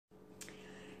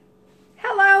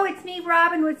it's me,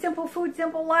 Robin, with Simple Food,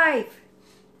 Simple Life.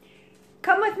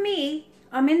 Come with me.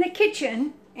 I'm in the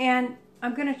kitchen, and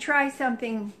I'm going to try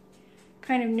something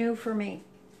kind of new for me.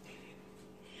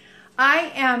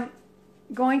 I am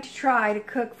going to try to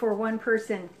cook for one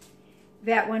person.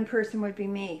 That one person would be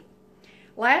me.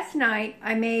 Last night,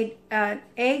 I made an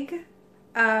egg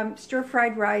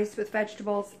stir-fried rice with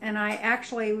vegetables, and I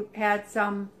actually had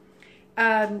some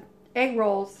egg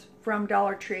rolls from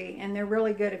Dollar Tree, and they're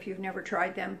really good. If you've never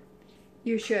tried them,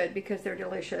 you should, because they're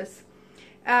delicious.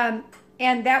 And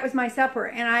that was my supper,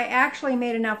 and I actually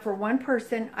made enough for one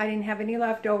person. I didn't have any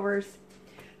leftovers,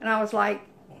 and I was like,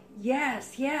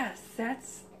 yes,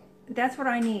 that's what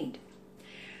I need,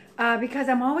 because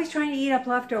I'm always trying to eat up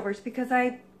leftovers because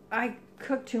I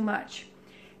cook too much.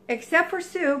 Except for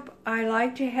soup, I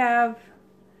like to have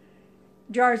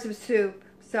jars of soup,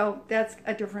 so that's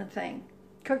a different thing.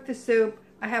 Cook the soup.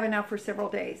 I have enough for several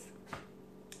days.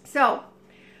 So,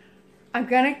 I'm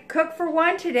going to cook for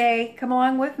one today. Come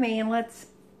along with me and let's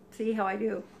see how I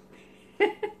do.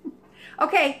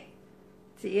 Okay.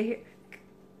 See you here.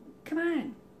 Come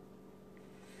on.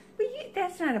 Well,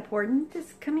 that's not important.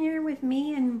 Just come here with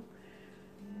me and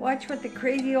watch what the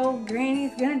crazy old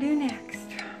granny's going to do next.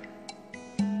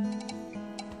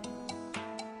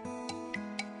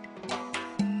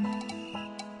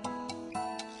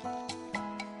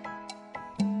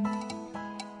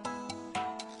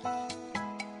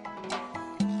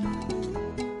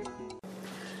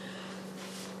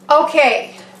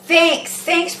 Okay,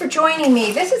 thanks for joining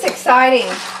me. This is exciting.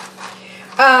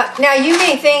 Now you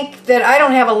may think that I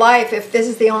don't have a life if this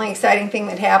is the only exciting thing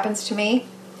that happens to me,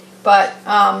 but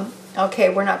okay,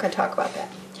 we're not going to talk about that.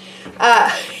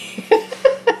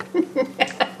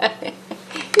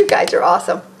 You guys are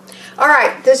awesome. All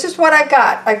right, this is what I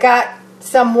got. I got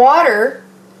some water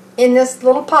in this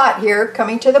little pot here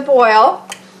coming to the boil.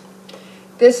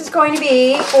 This is going to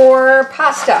be for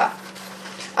pasta.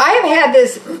 I have had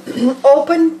this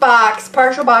open box,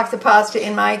 partial box of pasta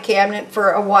in my cabinet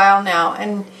for a while now,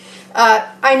 and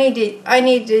I need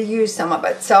to use some of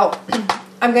it. So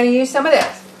I'm going to use some of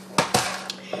this.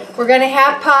 We're going to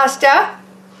have pasta,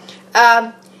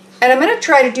 and I'm going to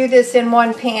try to do this in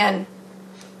one pan,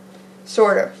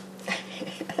 sort of.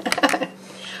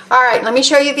 All right, let me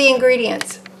show you the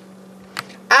ingredients.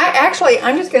 I'm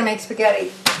just going to make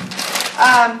spaghetti.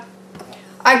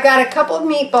 I've got a couple of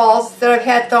meatballs that I've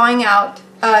had thawing out.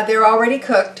 They're already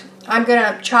cooked. I'm going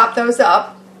to chop those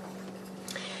up.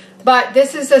 But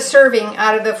this is a serving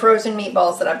out of the frozen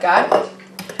meatballs that I've got.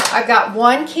 I've got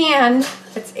one can,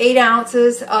 it's 8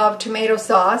 ounces of tomato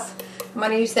sauce. I'm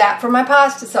going to use that for my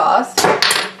pasta sauce.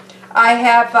 I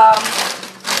have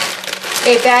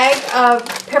a bag of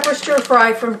pepper stir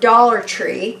fry from Dollar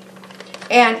Tree.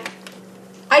 And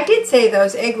I did say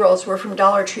those egg rolls were from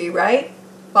Dollar Tree, right?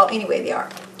 Well, anyway, they are.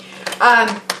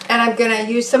 And I'm going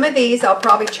to use some of these. I'll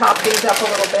probably chop these up a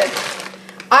little bit.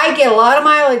 I get a lot of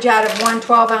mileage out of one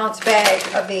 12-ounce bag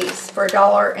of these for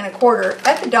 $1.25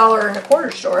 at the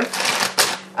 $1.25 store.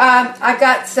 I've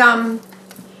got some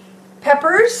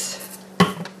peppers.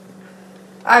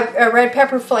 Red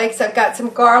pepper flakes. I've got some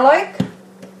garlic.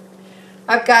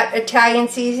 I've got Italian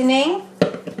seasoning.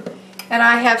 And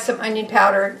I have some onion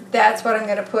powder. That's what I'm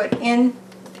going to put in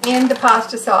the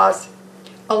pasta sauce,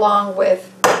 along with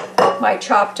my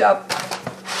chopped up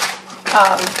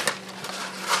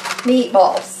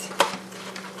meatballs.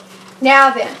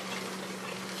 Now then,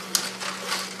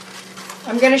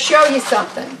 I'm going to show you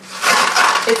something.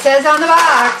 It says on the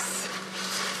box,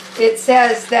 it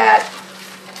says that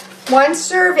one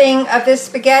serving of this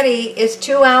spaghetti is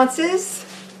 2 ounces.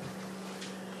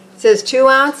 It says 2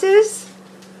 ounces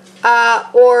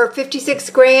or 56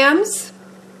 grams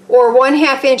or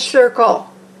 1/2 inch circle.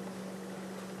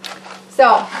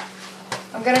 So,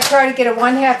 I'm going to try to get a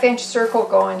 1/2 inch circle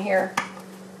going here,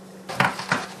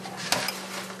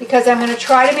 because I'm going to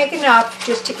try to make enough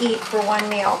just to eat for one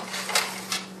meal.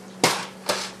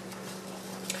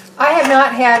 I have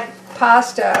not had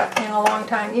pasta in a long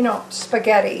time, you know,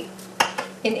 spaghetti,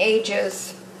 in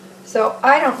ages. So,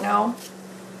 I don't know.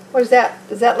 What is that?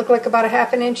 Does that look like about a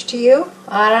 1/2 inch to you?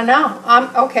 I don't know.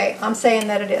 I'm saying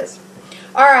that it is.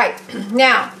 Alright,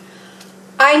 now,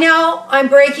 I know I'm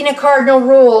breaking a cardinal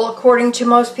rule according to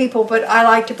most people, but I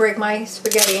like to break my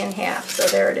spaghetti in half, so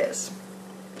there it is.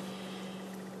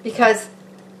 Because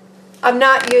I'm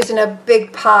not using a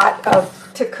big pot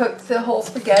to cook the whole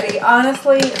spaghetti.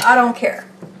 Honestly, I don't care.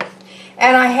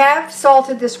 And I have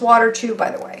salted this water too,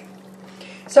 by the way.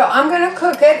 So I'm going to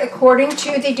cook it according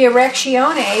to the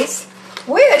direcciones,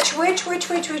 which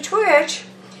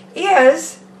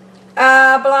is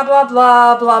blah, blah, blah,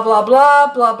 blah, blah, blah,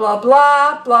 blah, blah,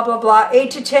 blah, blah, blah, blah,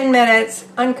 8 to 10 minutes,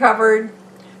 uncovered,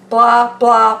 blah,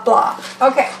 blah, blah.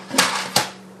 Okay.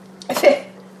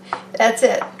 That's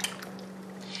it.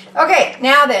 Okay,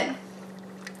 now then,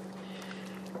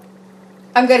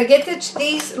 I'm going to get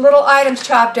these little items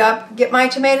chopped up, get my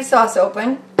tomato sauce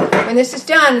open. When this is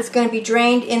done, it's going to be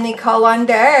drained in the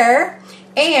colander,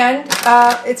 and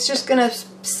it's just going to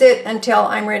sit until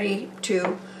I'm ready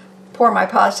to pour my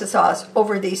pasta sauce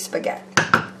over these spaghetti.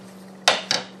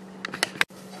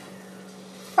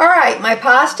 Alright, my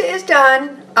pasta is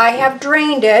done. I have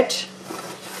drained it,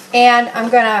 and I'm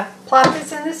going to plop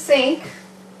this in the sink.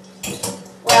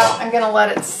 Well, I'm going to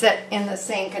let it sit in the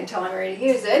sink until I'm ready to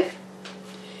use it.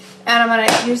 And I'm going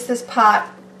to use this pot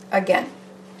again.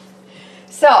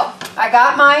 So, I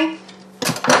got my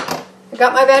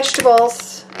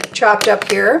vegetables chopped up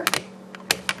here.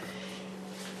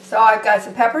 So I've got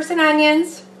some peppers and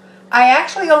onions. I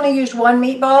actually only used one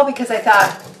meatball because I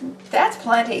thought that's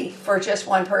plenty for just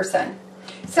one person.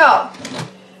 So,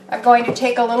 I'm going to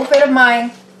take a little bit of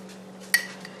my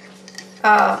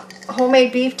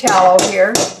homemade beef tallow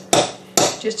here,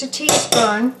 just a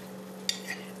teaspoon.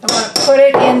 I'm going to put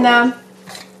it in the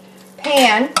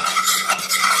pan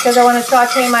because I want to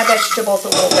saute my vegetables a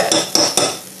little bit.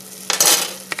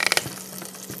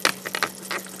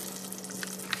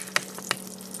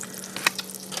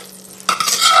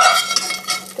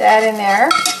 That in there.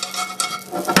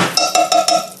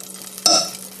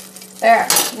 There.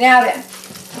 Now then,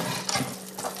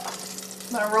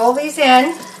 I'm going to roll these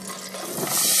in.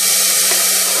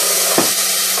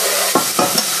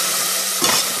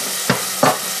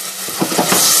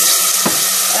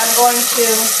 I'm going to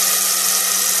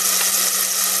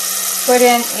put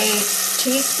in a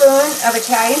teaspoon of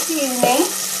Italian seasoning,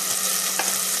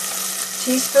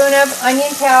 teaspoon of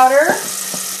onion powder,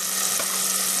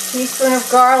 teaspoon of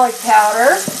garlic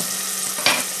powder.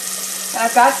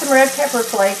 I've got some red pepper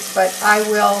flakes, but I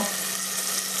will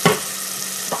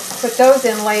put those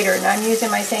in later. And I'm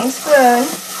using my same spoon.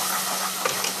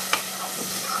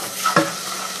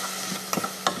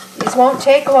 These won't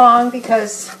take long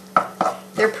because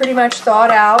they're pretty much thawed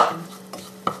out.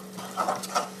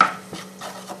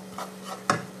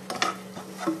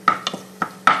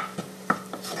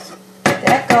 Get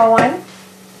that going.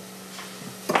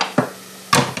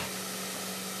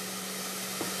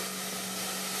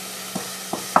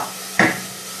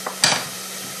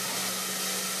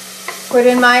 Put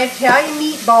in my Italian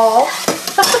meatball.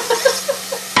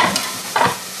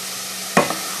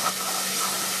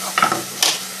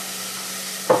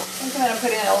 I'm going to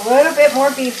put in a little bit more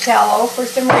beef tallow for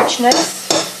some richness.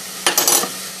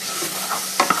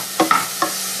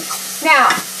 Now,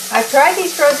 I've tried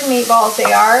these frozen meatballs.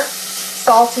 They are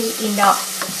salty enough.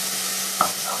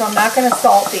 So I'm not going to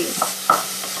salt these.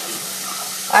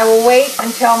 I will wait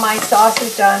until my sauce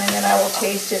is done and then I will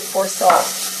taste it for salt.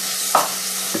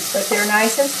 But they're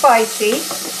nice and spicy.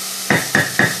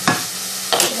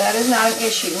 So that is not an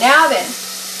issue. Now then,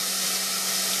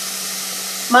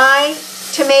 my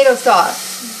tomato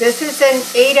sauce. This is an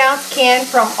 8-ounce can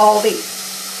from Aldi.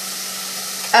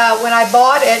 When I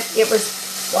bought it, it was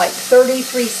like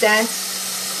 33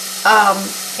 cents.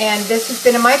 And this has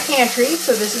been in my pantry,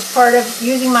 so this is part of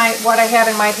using what I have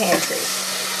in my pantry.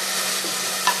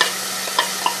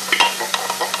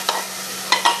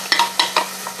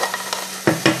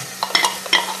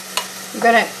 I'm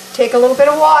going to take a little bit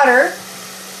of water.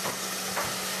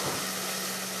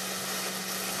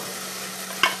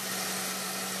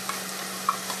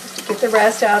 Just to get the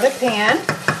rest out of the pan.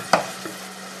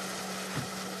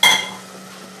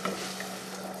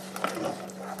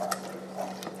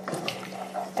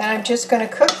 And I'm just going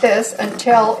to cook this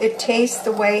until it tastes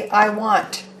the way I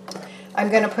want. I'm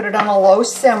going to put it on a low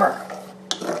simmer.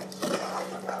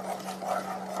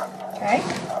 Okay?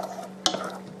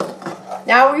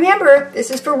 Now remember,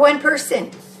 this is for one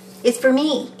person. It's for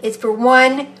me. It's for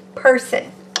one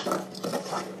person.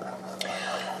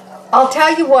 I'll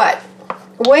tell you what.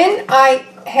 When I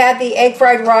had the egg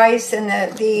fried rice and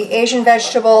the Asian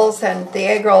vegetables and the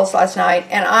egg rolls last night,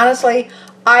 and honestly,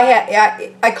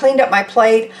 I cleaned up my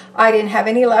plate. I didn't have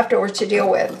any leftovers to deal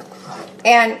with.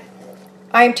 And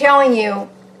I'm telling you,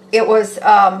 it was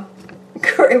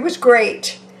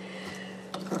great.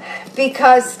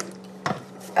 Because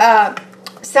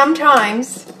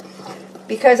sometimes,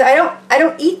 because I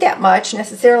don't eat that much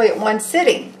necessarily at one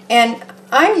sitting, and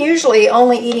I'm usually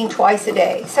only eating twice a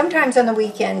day. Sometimes on the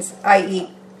weekends I eat,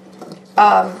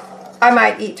 I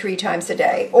might eat 3 times a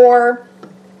day, or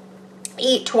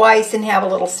eat twice and have a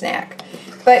little snack.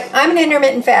 But I'm an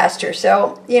intermittent faster,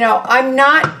 so, you know, I'm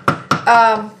not,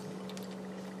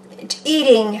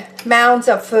 eating mounds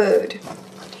of food.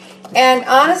 And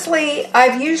honestly,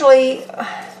 I've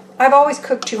always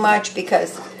cooked too much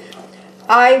because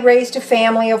I raised a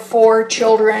family of 4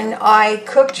 children. I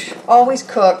always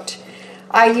cooked.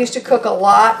 I used to cook a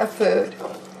lot of food.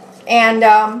 And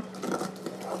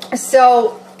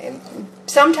so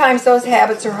sometimes those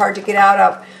habits are hard to get out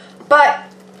of. But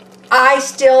I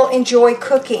still enjoy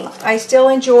cooking. I still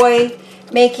enjoy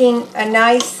making a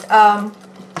nice a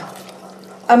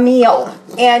meal.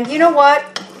 And you know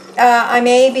what? I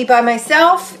may be by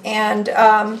myself, and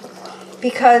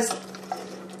because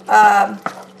I've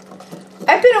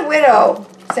been a widow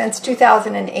since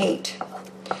 2008.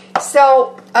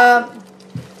 So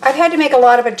I've had to make a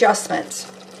lot of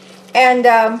adjustments. And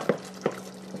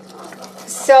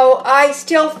so I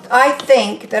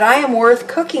think that I am worth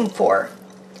cooking for.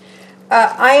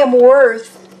 I am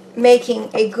worth making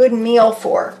a good meal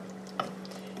for.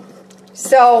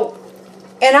 So,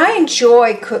 and I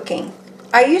enjoy cooking.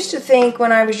 I used to think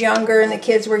when I was younger and the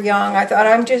kids were young, I thought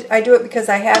I do it because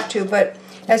I have to, but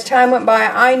as time went by,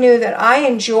 I knew that I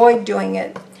enjoyed doing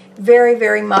it very,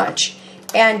 very much.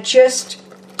 And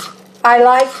I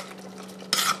like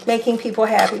making people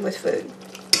happy with food.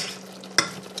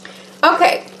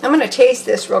 Okay, I'm going to taste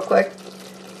this real quick.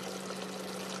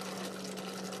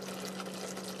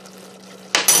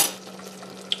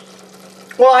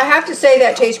 Well, I have to say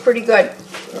that tastes pretty good.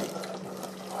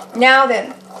 Now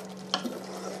then,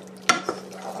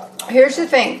 here's the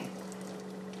thing.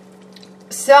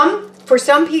 For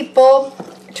some people,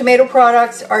 tomato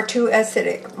products are too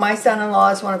acidic. My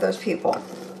son-in-law is one of those people.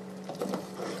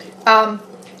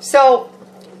 So,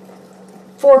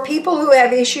 for people who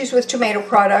have issues with tomato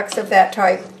products of that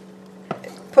type,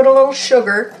 put a little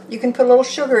sugar. You can put a little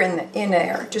sugar in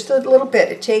there, just a little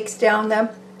bit. It takes down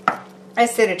the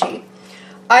acidity.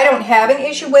 I don't have an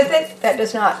issue with it. That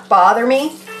does not bother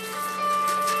me.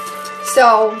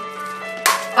 So,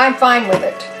 I'm fine with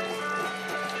it.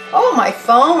 Oh, my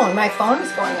phone. My phone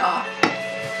is going off.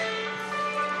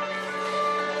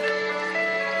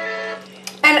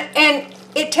 And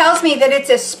it tells me that it's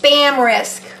a spam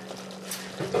risk.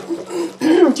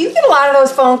 Do you get a lot of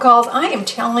those phone calls? I am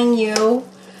telling you.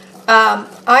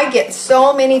 I get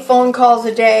so many phone calls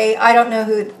a day. I don't know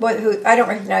who. I don't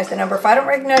recognize the number. If I don't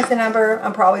recognize the number,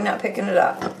 I'm probably not picking it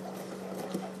up.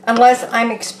 Unless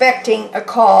I'm expecting a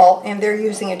call and they're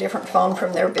using a different phone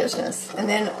from their business. And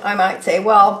then I might say,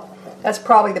 well, that's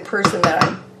probably the person that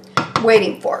I'm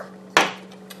waiting for.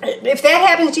 If that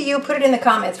happens to you, put it in the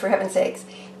comments, for heaven's sakes.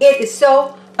 It is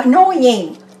so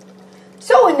annoying.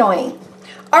 So annoying.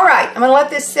 All right, I'm going to let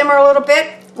this simmer a little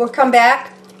bit. We'll come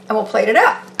back and we'll plate it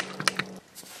up.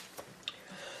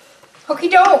 Okie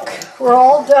doke, we're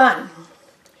all done.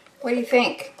 What do you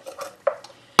think?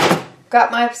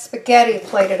 Got my spaghetti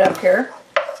plated up here.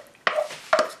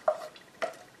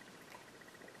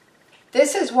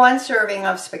 This is 1 serving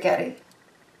of spaghetti.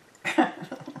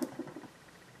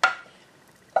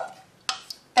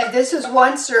 And this is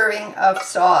 1 serving of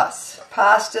sauce.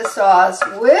 Pasta sauce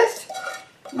with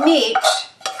meat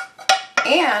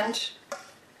and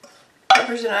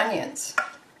peppers and onions.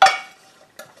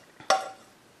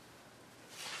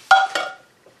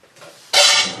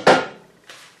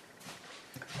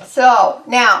 So,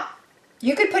 now,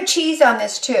 you could put cheese on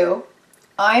this too.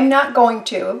 I'm not going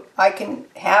to. I can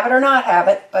have it or not have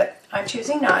it, but I'm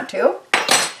choosing not to.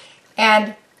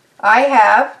 And I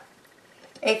have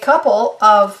a couple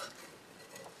of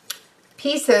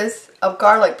pieces of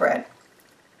garlic bread.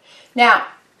 Now,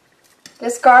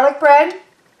 this garlic bread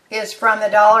is from the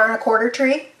 $1.25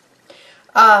 tree.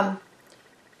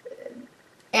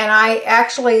 And I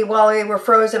actually, while they were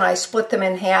frozen, I split them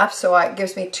in half, so it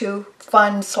gives me 2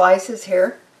 fun slices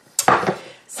here.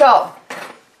 So,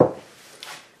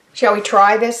 shall we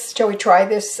try this? Shall we try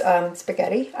this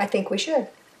spaghetti? I think we should.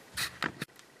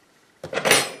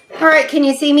 All right, can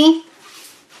you see me?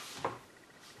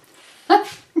 All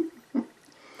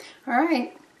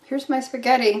right, here's my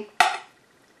spaghetti.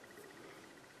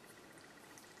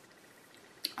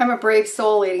 I'm a brave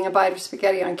soul eating a bite of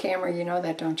spaghetti on camera. You know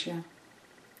that, don't you?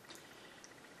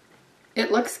 It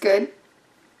looks good.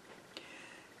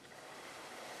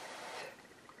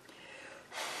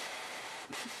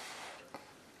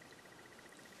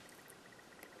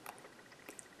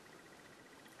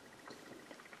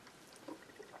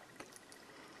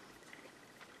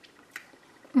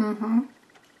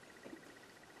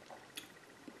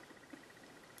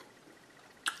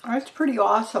 That's pretty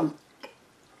awesome.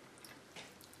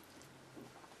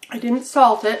 I didn't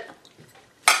salt it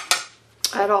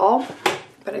at all,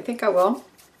 but I think I will.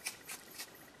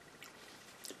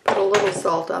 Put a little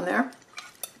salt on there.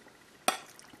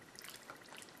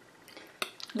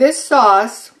 This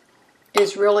sauce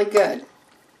is really good.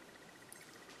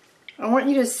 I want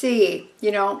you to see,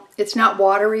 you know, it's not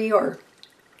watery or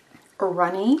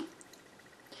runny.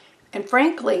 And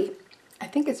frankly, I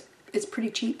think it's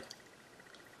pretty cheap.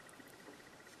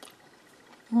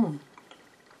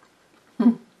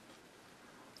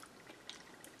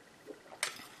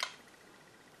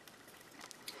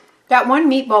 That one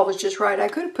meatball was just right. I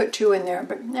could have put 2 in there,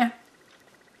 but yeah.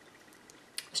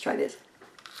 Let's try this.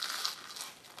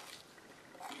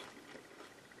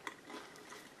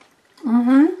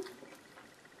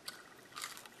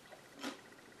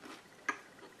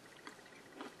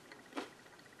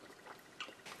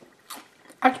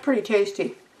 That's pretty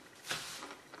tasty.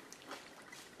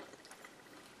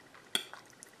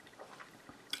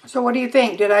 So what do you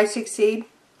think? Did I succeed?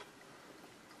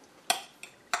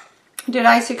 Did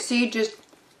I succeed just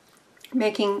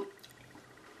making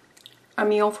a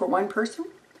meal for one person?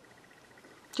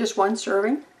 Just one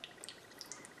serving?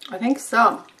 I think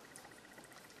so.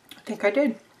 I think I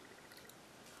did.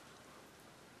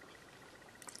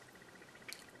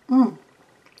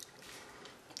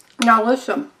 Now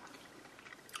listen.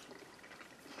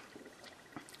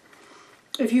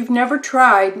 If you've never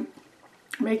tried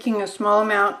making a small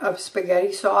amount of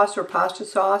spaghetti sauce or pasta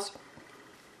sauce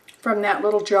from that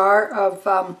little jar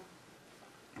of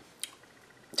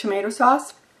tomato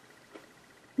sauce,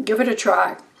 give it a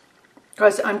try.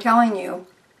 Because I'm telling you,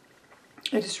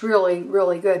 it is really,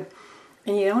 really good.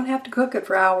 And you don't have to cook it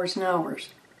for hours and hours.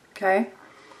 Okay?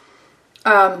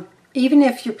 Even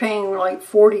if you're paying like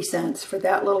 40 cents for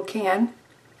that little can,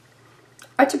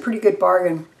 that's a pretty good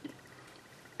bargain.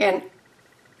 And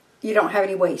you don't have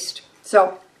any waste.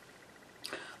 So,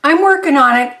 I'm working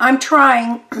on it. I'm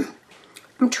trying.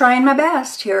 I'm trying my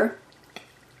best here.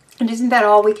 And isn't that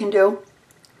all we can do?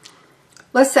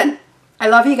 Listen, I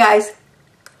love you guys.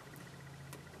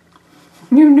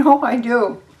 You know I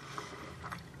do.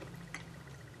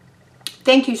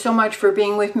 Thank you so much for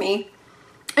being with me.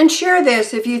 And share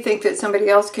this if you think that somebody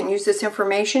else can use this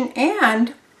information.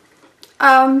 And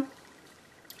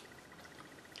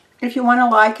if you want to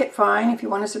like it, fine. If you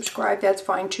want to subscribe, that's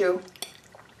fine too.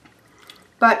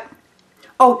 But,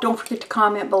 oh, don't forget to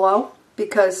comment below,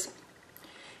 because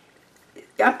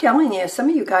I'm telling you, some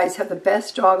of you guys have the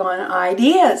best doggone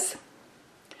ideas.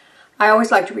 I always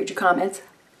like to read your comments.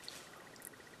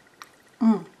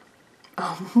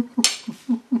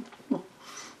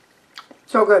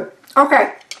 So good.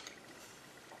 Okay.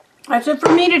 That's it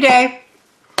for me today.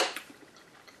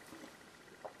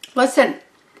 Listen,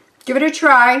 give it a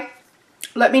try.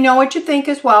 Let me know what you think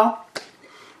as well.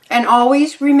 And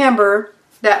always remember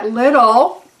that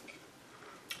little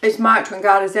is much when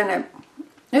God is in it.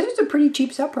 This is a pretty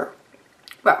cheap supper.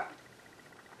 Well,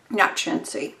 not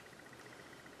chintzy,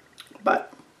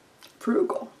 but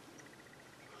frugal.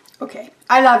 Okay,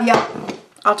 I love you.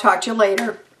 I'll talk to you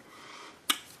later.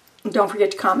 Don't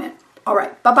forget to comment. All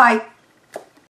right, bye-bye.